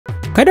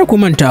Kada ku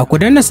manta ku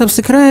danna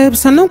subscribe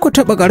sannan ku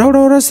taɓa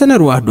ƙararrawar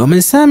sanarwa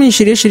domin samun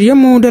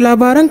shirye-shiryenmu da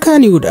labaran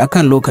KANNYWOOD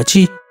akan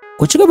lokaci.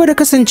 Ku ci gaba da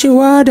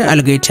kasancewa da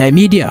Algaita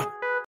Media.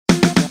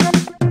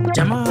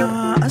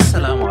 Jama'a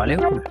assalamu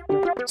alaikum.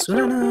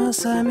 Sunana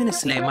Saminu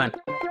Suleiman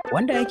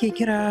wanda ake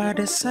kira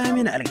da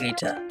Saminu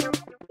Algaita.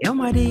 Yau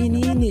ma dai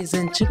ni ne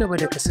zan ci gaba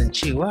da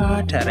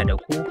kasancewa tare da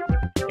ku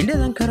inda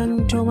zan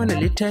karanto mana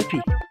littafi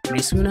mai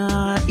suna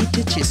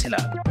Itace Sila.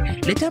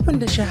 Littafin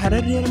da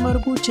shahararriyar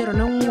marubuciyar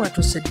nan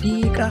wato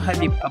Sadiqa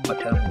Habib Abba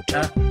ta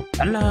rubuta.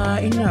 Allah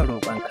ina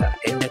roƙonka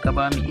inda ka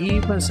ba mu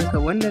ikon saka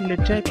wannan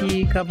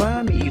littafi ka ba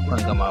mu ikon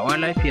gamawa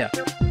lafiya.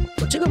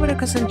 Ku ci gaba da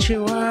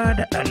kasancewa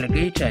da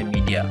Algaita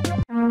Media.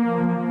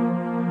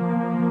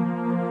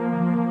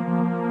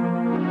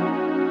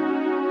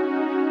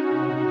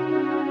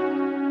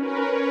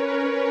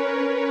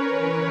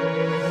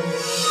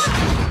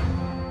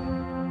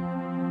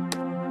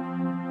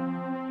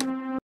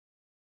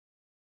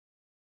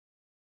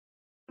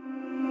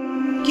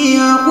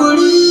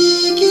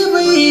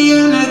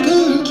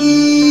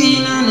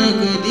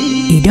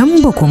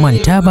 Idan ba ku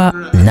manta ba,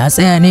 na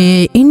tsaya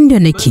ne inda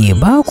nake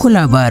ba ku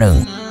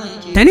labarin.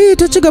 Tani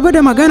ta ci gaba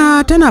da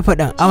magana tana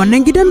faɗa a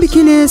wannan gidan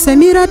biki ne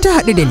Samira ta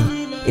haɗu da ni,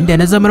 inda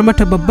na zamar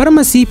mata babbar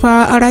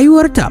masifa a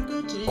rayuwarta,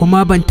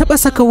 kuma ban taɓa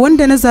saka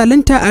wanda na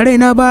zalunta a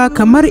raina ba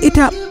kamar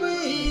ita.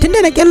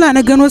 Tunda na kyalla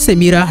na gano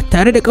Samira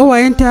tare da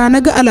ƙawayenta na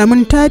ga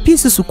alamun ta fi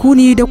su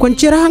sukuni da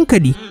kwanciyar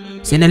hankali.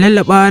 Sai na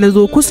lallaba na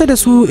zo kusa da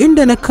su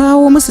inda na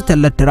kawo musu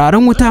tallar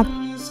turaren wuta.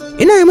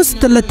 Ina yi musu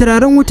tallar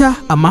turaren wuta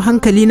amma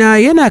hankalina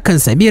yana kan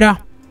Samira.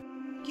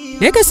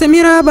 Yake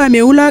Samira ba mai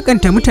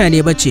wulakanta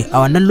mutane ba ce,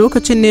 a wannan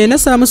lokacin ne na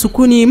samu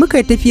sukuni muka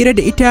yi tafira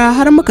da ita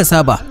har muka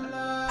saba.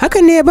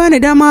 Hakan ne ya bani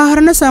dama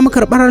har na samu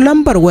karɓar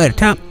lambar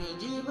wayarta.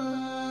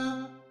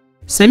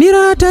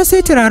 Samira ta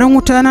sai turaren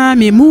wuta na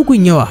mai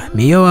mugun yawa,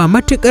 mai yawa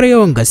matuƙar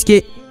yawan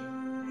gaske.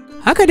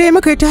 Haka dai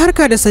muka yi ta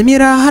harka da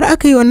Samira har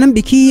aka yi wannan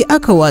biki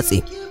aka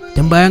watse.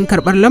 Tun bayan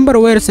karɓar lambar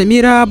wayar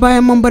Samira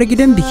bayan mun bar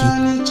gidan biki.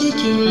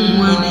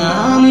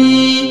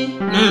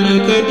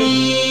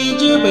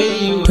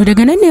 To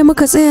daga nan ne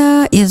muka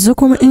tsaya, yanzu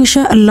kuma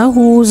insha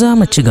Allahu za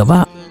mu ci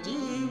gaba.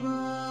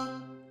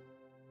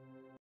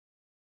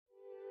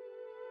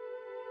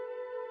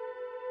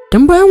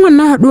 Tun bayan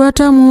wannan haɗuwa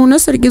tamu na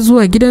sarki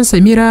zuwa gidan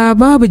Samira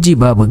babu ji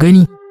babu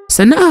gani.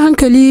 Sannan a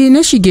hankali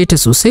na shige ta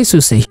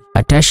sosai.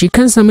 A tashi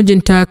kansa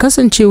mijinta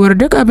kasancewar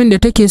duk abin da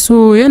take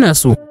so yana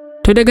so.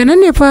 To daga nan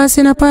ne fa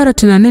sai na fara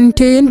tunanin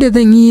ta yadda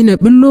zan yi na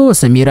billo wa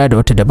Samira da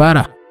wata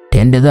dabara, ta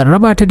yadda zan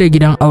raba ta da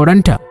gidan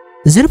aurenta.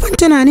 Zurfin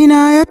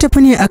tunanina ya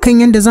tafi ne akan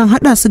yadda zan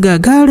haɗa su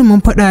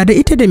gagarumin faɗa da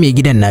ita da mai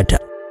gidan nata.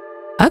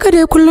 Haka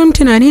dai kullum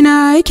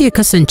tunanina yake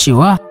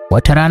kasancewa.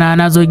 Wata rana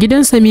na zo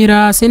gidan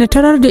Samira sai na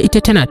tarar da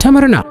ita tana ta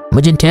murna.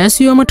 Mijinta ya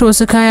siyo mata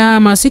wasu kaya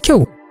masu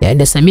kyau, yayin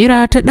da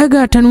Samira ta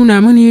ɗaga ta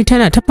nuna mini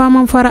tana ta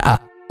faman fara'a.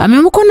 A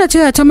maimakon na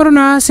taya ta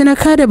murna sai na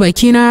kada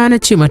bakina na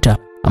ce mata,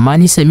 amma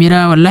ni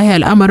Samira wallahi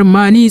al'amarin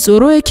ma ni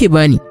tsoro yake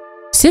bani.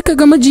 Sai ka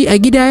ga miji a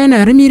gida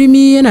yana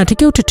rimi-rimi yana ta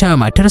kyautata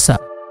matarsa,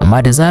 amma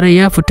da zarar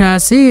ya fita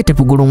sai ya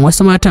tafi gurin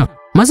wasu matan.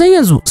 Mazan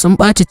yanzu sun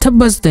ɓaci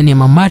tabbas da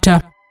neman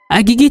mata.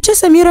 A gigice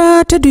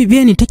Samira ta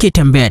dube ni take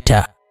tambaya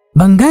ta,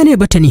 ban gane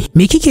ba ta ne,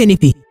 me kike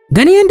nufi?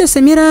 Gani yadda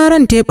Samira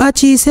ranta ya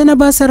ɓaci sai na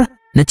basar.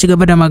 Na ci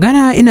gaba da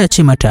magana ina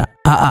ce mata,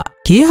 a'a,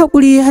 ki yi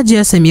haƙuri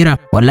Hajiya Samira,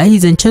 wallahi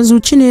zancen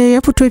zuci ne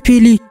ya fito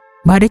fili,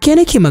 ba da ke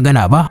nake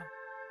magana ba.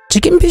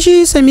 Cikin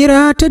fishi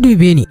Samira ta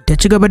dube ni ta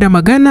ci gaba da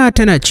magana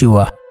tana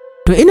cewa,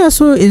 to ina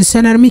so in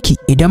sanar miki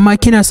idan ma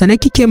kina sana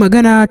kike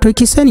magana to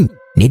ki sani,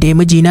 ni dai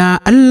mijina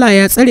Allah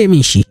ya tsare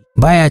min shi,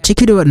 baya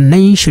ciki da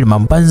wannan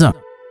shirman banzan.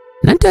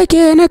 Nan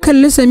take na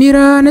kalli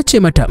Samira na ce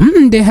mata,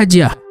 dai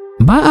Hajiya,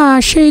 ba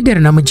a shaidar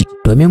namiji,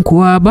 domin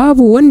kuwa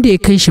babu wanda ya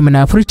kai shi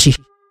munafurci.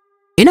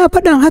 Ina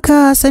faɗin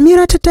haka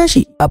Samira ta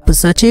tashi a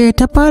fusace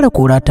ta fara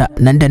korata,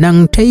 nan da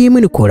nan ta yi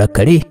mini korar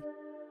kare.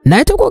 Na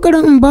yi ta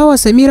ƙoƙarin in bawa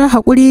Samira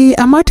haƙuri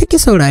amma ta ki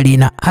saurare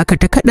na, haka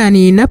ta kaɗa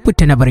ni na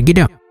fita na bar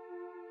gidan.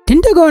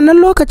 Tun daga wannan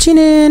lokaci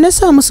ne na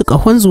sa musu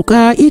ƙahon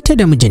zuƙa ita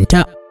da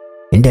mijinta,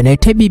 inda na yi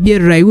ta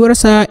bibiyar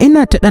rayuwarsa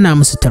ina ta ɗana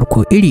musu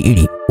tarko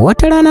iri-iri.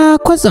 Wata rana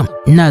kwatsam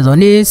ina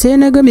zaune sai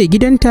na ga mai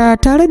gidanta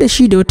tare da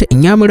shi da wata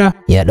inyamura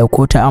ya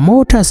ɗauko ta a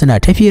mota suna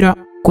tafira.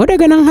 Ko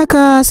daga nan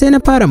haka sai na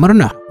fara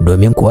murna,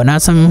 domin kuwa na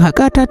san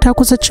haƙata ta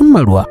kusa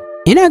cimma ruwa.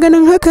 Ina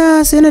ganin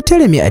haka sai na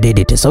tare mai a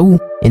daidaita sau,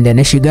 inda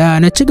na shiga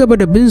na ci gaba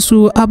da bin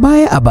su a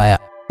baya.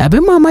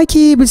 Abin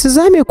mamaki bisa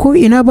zame ko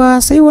ina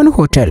ba sai wani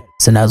hotel.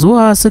 Suna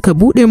zuwa suka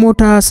buɗe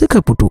mota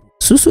suka fito.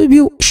 Su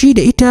biyu shi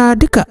da ita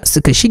duka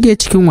suka shige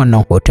cikin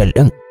wannan hotel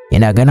ɗin.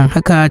 Ina ganin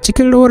haka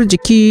cikin rawar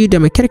jiki da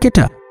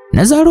makyarketa.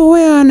 Na zaro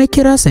waya na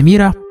kira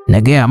Samira, na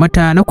gaya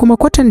mata na kuma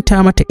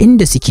kwatanta mata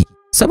inda suke.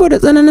 Saboda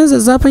tsananin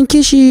zazzafan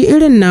kishi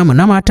irin namu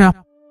na mata.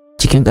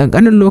 Cikin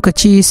ƙanƙanin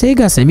lokaci sai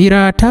ga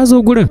Samira ta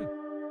zo gurin.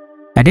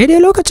 A daidai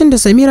lokacin da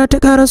Samira ta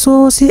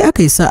karaso sai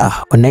aka yi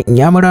sa'a wannan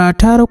inyamura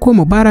ta rako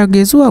Mubarak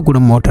zuwa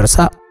gurin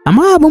motarsa.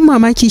 Amma abin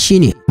mamaki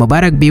shine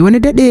Mubarak bai wani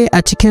dade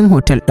a cikin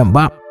hotel ɗin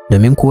ba,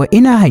 domin kuwa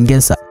ina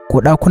hangensa ko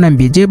ɗakunan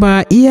bai je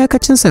ba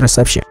iyakacinsa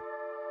reception.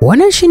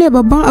 Wannan shine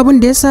babban abin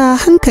da yasa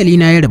hankali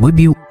na ya rabu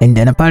biyu,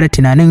 inda na fara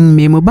tunanin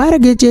me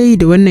Mubarak ya je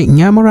da wannan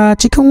inyamura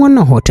cikin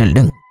wannan hotel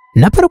din.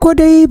 Na farko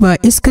dai ba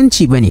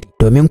iskanci bane,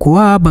 domin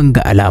kuwa ban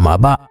ga alama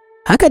ba.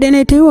 Haka dai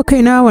na ta yi wa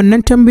kaina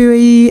wannan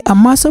tambayoyi,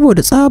 amma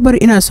saboda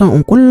tsabar ina son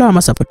in kulla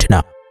masa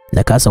fitina,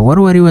 na kasa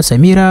warware wa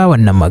Samira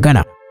wannan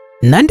magana.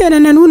 Nan da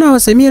nan na nuna wa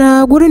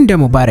Samira gurin da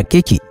Mubarak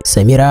yake.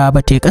 Samira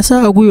ba ta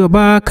kasa a gwiwa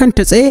ba,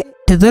 kanta tsaye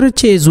ta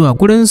zarce zuwa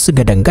gurin su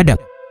gadan-gadan.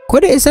 Ko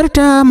da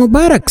isarta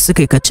Mubarak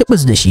suka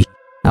kacibis da shi.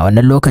 A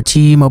wannan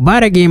lokaci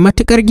Mubarak ya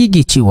matukar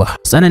gigicewa,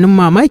 tsananin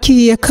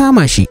mamaki ya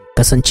kama shi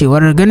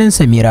kasancewar ganin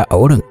Samira a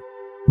wurin.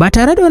 Ba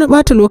tare da wani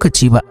bata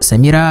lokaci ba,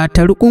 Samira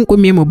ta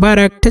rukunkume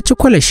Mubarak ta ci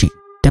kwalashi,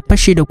 ta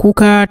fashe da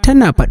kuka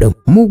tana faɗin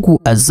mugu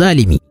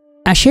azzalimi.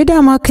 Ashe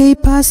dama kai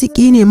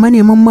fasiki ne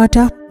maneman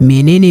mata?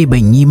 Menene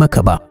ban yi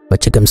maka ba?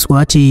 Wace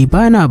gamsuwa ce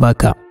bana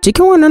baka?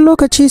 Cikin wannan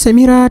lokaci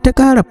Samira ta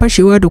ƙara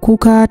fashewa da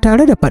kuka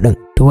tare da faɗin,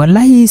 to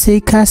wallahi sai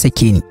ka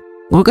sake ni.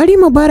 Ƙoƙari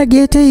Mubarak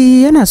ya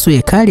tayi yana so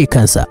ya kare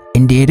kansa,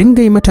 inda ya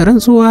dinga yi mata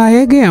rantsuwa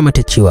ya gaya mata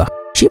cewa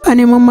shi ba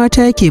neman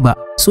mata yake ba,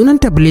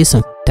 sunanta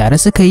Blessing, tare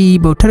suka yi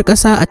bautar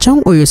ƙasa a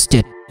can Oyo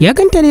State. Ya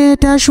ganta ne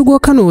ta shigo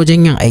Kano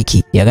wajen yin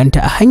aiki, ya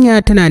ganta a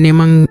hanya tana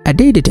neman a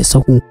daidaita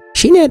sahu.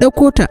 Shine ya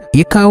ɗauko ta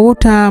ya kawo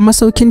ta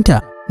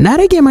masaukinta. Na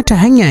rage mata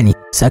hanya ne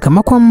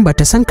sakamakon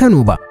bata san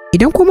Kano ba.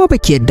 Idan kuma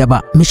baki yadda ba,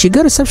 mu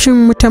shiga reception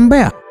mu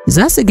tambaya,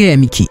 za su gaya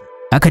miki.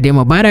 Aka dai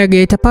Mubarak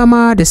ya ta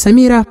fama da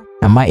Samira,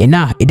 amma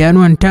ina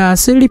idanuwanta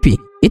sun rufe.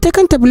 Ita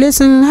kanta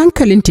Blessing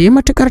hankalinta ya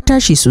matukar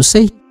tashi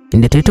sosai,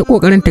 inda ta yi ta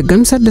kokarin ta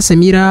gamsar da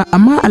Samira,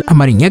 amma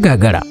al'amarin ya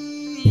gagara.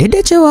 Duk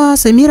da cewa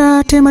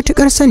Samira ta yi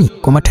matukar sani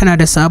kuma tana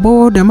da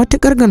sabo da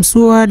matukar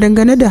gamsuwa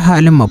dangane da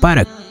halin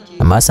Mubarak,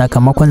 amma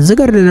sakamakon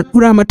zigar da na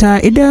dura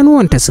mata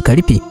idanuwanta suka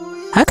rufe.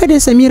 Haka dai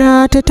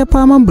Samira ta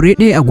faman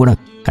burede a gurin,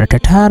 har ta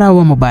tara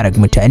wa Mubarak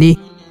mutane.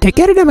 Ta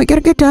kyar da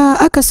makyarkata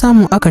aka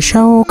samu aka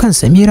shawo kan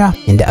Samira,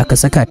 inda aka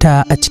saka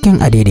ta a cikin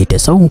adaidaita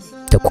sau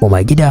ta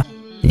koma gida.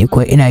 Ni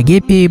kuwa ina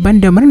gefe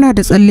banda murna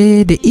da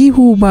tsalle da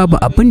ihu babu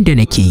abin da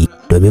nake yi,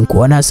 domin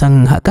kuwa na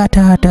san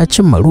haƙata ta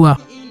cimma ruwa.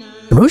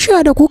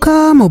 Rusha da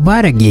kuka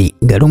Mubarak yayi,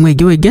 garin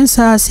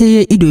wage-wagensa sai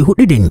ya ido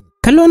hudu da ni.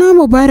 Kallona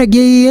Mubarak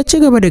yayi ya ci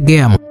gaba da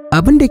gaya min,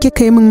 abin da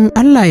kika yi min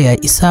Allah ya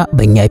isa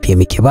ban yafe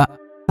miki ba,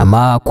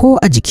 amma ko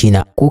a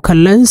jikina ko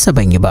kallonsa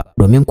ban yi ba,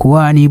 domin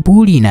kuwa ni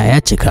burina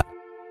ya cika.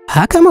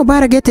 Haka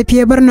Mubarak ya tafi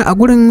ya bar ni a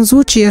gurin,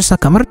 zuciyarsa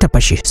kamar ta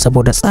fashe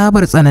saboda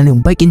tsabar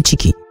tsananin bakin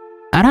ciki.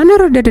 A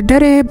ranar da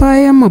daddare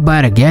bayan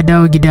Mubarak ya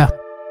dawo gida,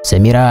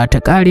 Samira ta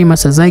ƙare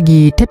masa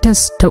zagi ta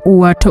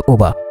uwa ta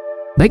uba.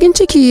 Bakin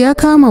ciki ya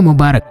kama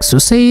Mubarak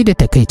sosai da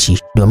takaici,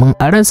 domin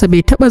a ransa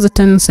bai taɓa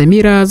zaton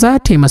Samira za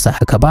ta yi masa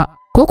haka ba,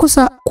 ko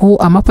kusa ko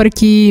a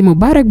mafarki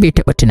Mubarak bai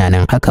taɓa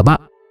tunanin haka ba.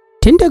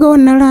 Tun daga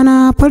wannan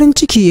rana farin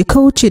ciki ya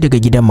kauce daga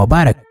gidan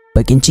Mubarak,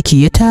 bakin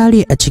ciki ya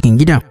tare a cikin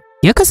gidan.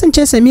 Ya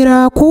kasance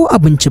Samira ko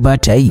abinci ba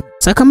ta yi.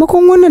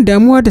 Sakamakon wannan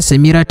damuwa da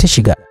Samira ta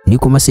shiga, ni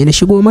kuma sai na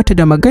shigo mata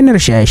da maganar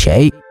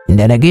shaye-shaye,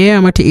 inda na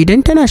gaya mata idan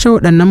tana shan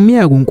waɗannan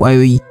miyagun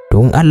ƙwayoyi,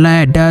 don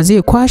Allah yarda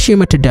zai kwashe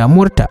mata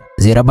damuwarta,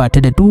 zai raba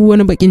ta da duk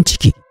wani bakin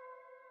ciki.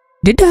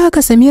 Duk da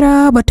haka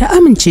Samira ba ta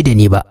amince da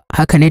ni ba,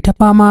 haka ne ta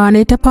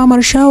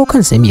famar shawo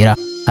kan Samira,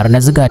 har na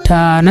ziga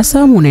ta na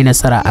samu ne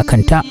nasara a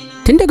kanta.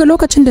 Tun daga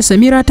lokacin da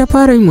Samira ta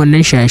fara yin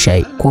wannan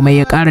shaye-shaye, komai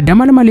ya ƙara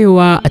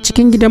damalmalewa a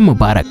cikin gidan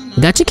Mubarak.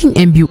 Ga cikin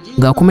 'yan biyu,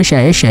 ga kuma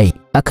shaye-shaye,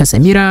 aka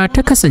Samira ta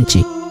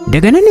kasance.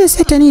 Daga nan ne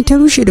sai Tani ta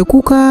rushe da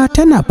kuka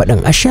tana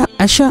faɗin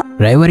asha.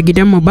 Rayuwar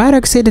gidan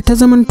Mubarak sai da ta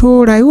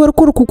zamanto rayuwar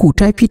kurkuku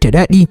ta fi ta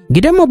daɗi.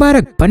 Gidan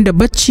Mubarak banda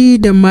bacci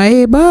da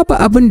maye babu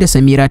abin da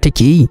Samira take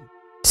yi.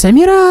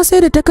 Samira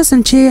sai da ta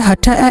kasance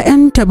hatta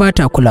 'ya'yanta ba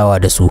ta kulawa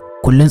da su.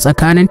 Kullum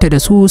tsakaninta da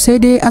su sai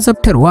dai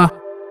azabtarwa.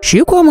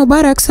 Shi kuwa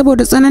Mubarak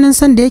saboda tsananin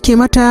san da yake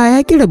mata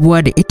ya ƙi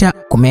rabuwa da ita,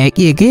 kuma ya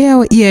ƙi gaya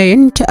wa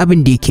iyayenta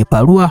abin da yake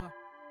faruwa.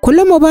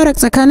 Kullum Mubarak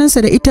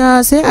tsakaninsa da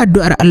ita sai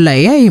addu'ar Allah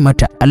ya yi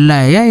mata,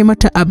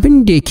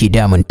 abin da yake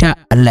damunta,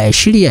 Allah ya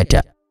shirya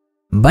ta.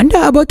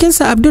 Banda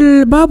abokinsa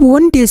Abdul babu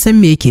wanda ya san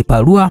me yake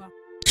faruwa.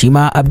 Shi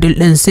ma Abdul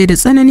ɗin sai da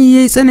tsanani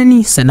yayi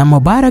tsanani, sannan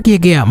Mubarak ya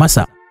gaya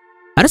masa.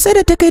 Har sai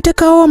da ta kai ta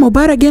kawo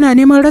Mubarak yana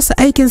neman rasa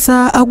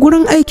aikinsa a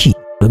gurin aiki,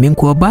 domin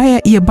kuwa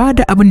baya iya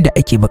bada abin da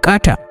ake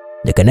bukata.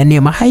 Daga nan ne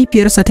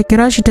mahaifiyarsa ta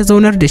kira shi ta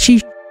zaunar da shi,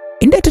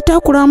 inda ta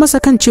takura masa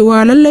kan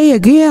cewa lallai ya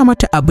gaya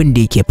mata abin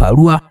da yake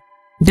faruwa.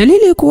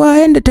 Dalili kuwa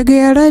yanda ta ga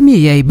ya rame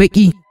yayi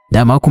baki,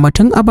 dama kuma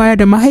tun a baya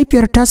da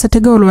mahaifiyar tasa ta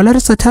ga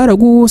walwalarsa ta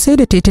ragu sai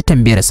da ta yi ta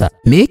tambayarsa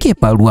me yake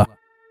faruwa.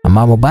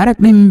 Amma Mubarak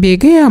ɗin bai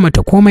gaya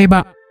mata komai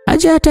ba.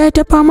 Hajiya ta yi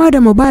ta fama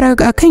da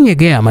Mubarak akan ya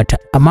gaya mata,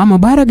 amma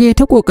Mubarak ya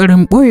ta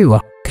ƙoƙarin ɓoyewa.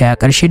 Kai a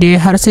ƙarshe dai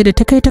har sai da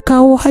ta kai ta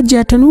kawo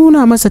Hajiya ta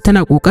nuna masa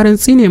tana ƙoƙarin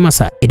tsine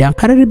masa idan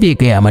har bai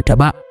gaya mata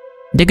ba.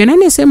 Daga nan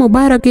ne sai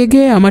Mubarak ya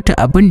gaya mata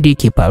abin da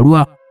yake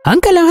faruwa.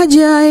 Hankalin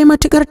Hajiya ya yi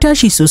matuƙar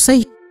tashi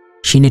sosai.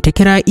 Shine ta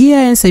kira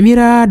iyayen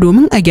Samira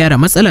domin a gyara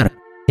matsalar,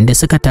 inda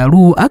suka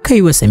taru aka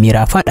yi wa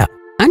Samira faɗa.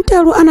 An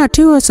taru ana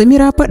taiwa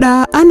Samira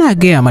faɗa, ana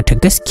gaya mata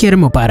gaskiyar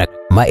Mubarak,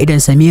 amma idan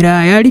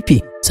Samira ya rufe,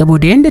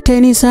 saboda yanda ta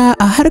yi nisa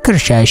a harkar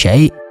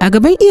shaye-shaye a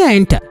gaban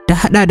iyayenta ta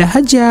haɗa da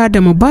Hajiya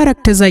da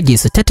Mubarak ta zage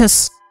su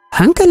tatas.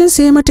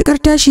 Hankalinsa ya matuƙar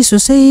tashi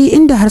sosai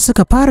inda har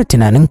suka fara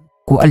tunanin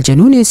ko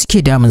aljanu ne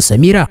suke damun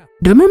Samira,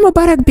 domin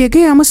Mubarak bai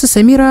gaya musu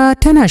Samira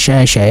tana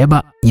shaye-shaye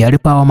ba, ya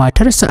rufa wa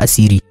matarsa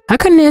asiri.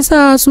 Hakan ne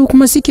yasa su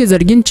kuma suke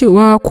zargin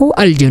cewa ko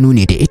aljanu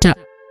ne da ita.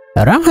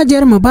 Ran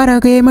Hajiyar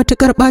Mubarak ya yi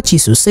matuƙar ɓaci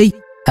sosai,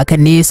 hakan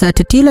ne yasa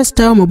ta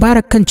tilasta wa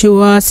Mubarak kan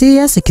cewa sai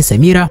ya saki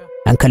Samira.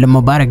 Hankalin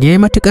Mubarak ya yi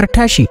matuƙar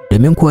tashi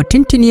domin kuwa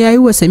tintini ya yi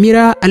wa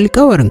Samira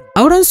alƙawarin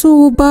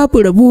aurensu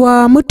babu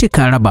rabuwa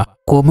mutuka raba,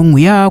 komin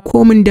wuya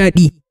komin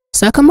daɗi.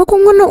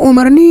 Sakamakon wannan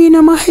umarni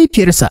na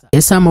mahaifiyarsa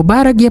ya sa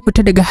Mubarak ya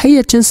fita daga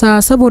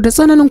hayyacinsa saboda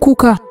tsananin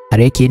kuka har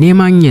yake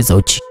neman ya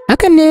zauci.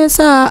 Hakan ne ya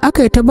sa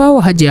aka yi ta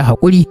bawa Hajiya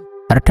haƙuri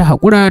har ta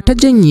haƙura ta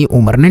janye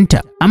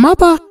umarninta. Amma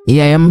fa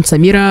iyayen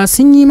Samira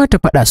sun yi mata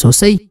faɗa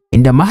sosai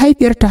inda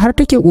mahaifiyarta har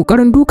take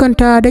ƙoƙarin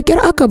dukanta da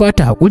ƙyar aka ba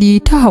ta haƙuri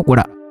ta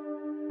haƙura.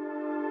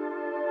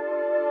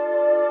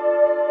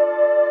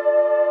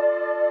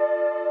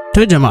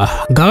 To jama'a,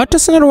 ga wata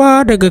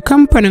sanarwa daga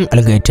kamfanin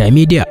Algaita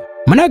Media.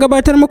 Muna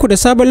gabatar muku da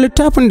sabon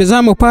littafin da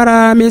za mu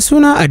fara mai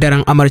suna A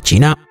Daren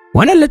Amarcina.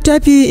 Wannan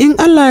littafi in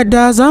Allah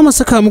da za mu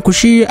saka muku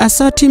shi a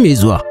sati mai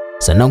zuwa.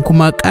 Sannan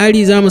kuma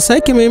ƙari za mu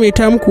sake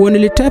maimaita muku wani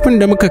littafin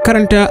da muka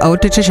karanta a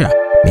wata tasha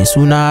mai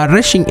suna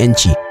Rashin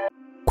 'Yanci.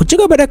 Ku ci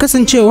gaba da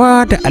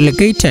kasancewa da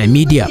Algaita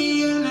Media.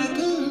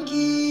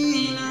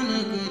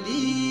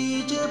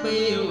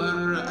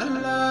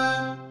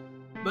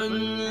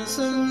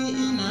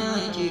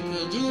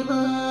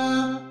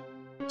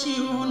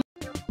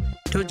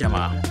 To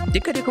jama'a,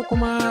 duka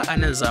kuma a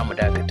nan za mu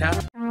dakata.